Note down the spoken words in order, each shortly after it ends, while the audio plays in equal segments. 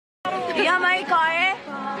ये हमारी कार है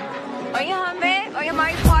और ये हमें और ये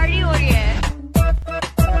हमारी पार्टी हो रही है।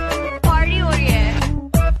 पार्टी हो रही है।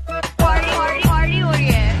 पार्टी पार्टी पार्टी हो रही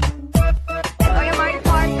है और ये हमारी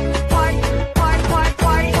पार्टी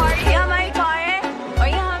ये हमारी कार है और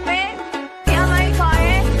ये हमें ये हमारी कार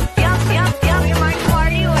है। ये हमारी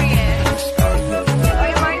पार्टी हो रही है और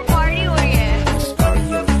ये हमारी पार्टी हो रही है।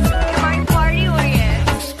 हमारी पार्टी हो रही है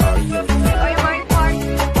और ये हमारी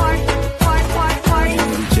party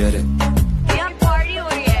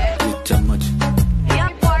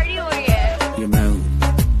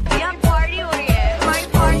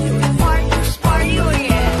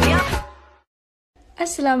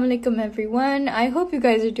Assalamu alaikum everyone. I hope you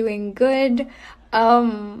guys are doing good.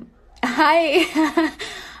 Hi.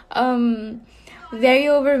 Very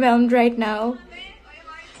overwhelmed right now.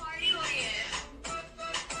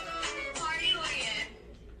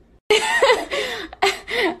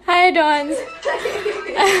 Hi Dons.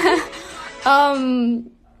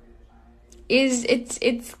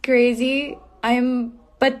 It's crazy.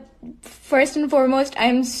 But first and foremost,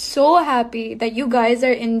 I'm so happy that you guys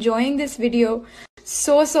are enjoying this video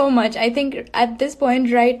so much. I think at this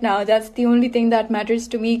point right now, that's the only thing that matters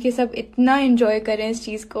to me, कि सब इतना enjoy करें इस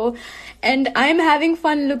चीज को. And I'm having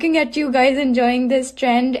fun looking at you guys enjoying this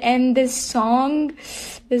trend and this song,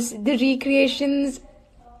 the recreations.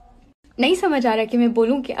 नहीं समझ आ रहा कि मैं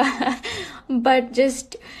बोलूं क्या. But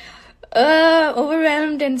just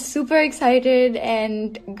overwhelmed and super excited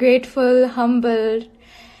and grateful, humbled.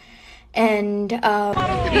 And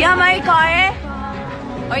ये हमारी कार है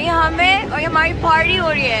और ये हमें और ये हमारी पार्टी हो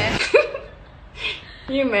रही है.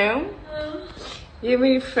 ये मैम, ये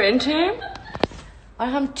मेरी फ्रेंड है और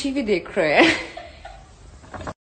हम टीवी देख रहे हैं.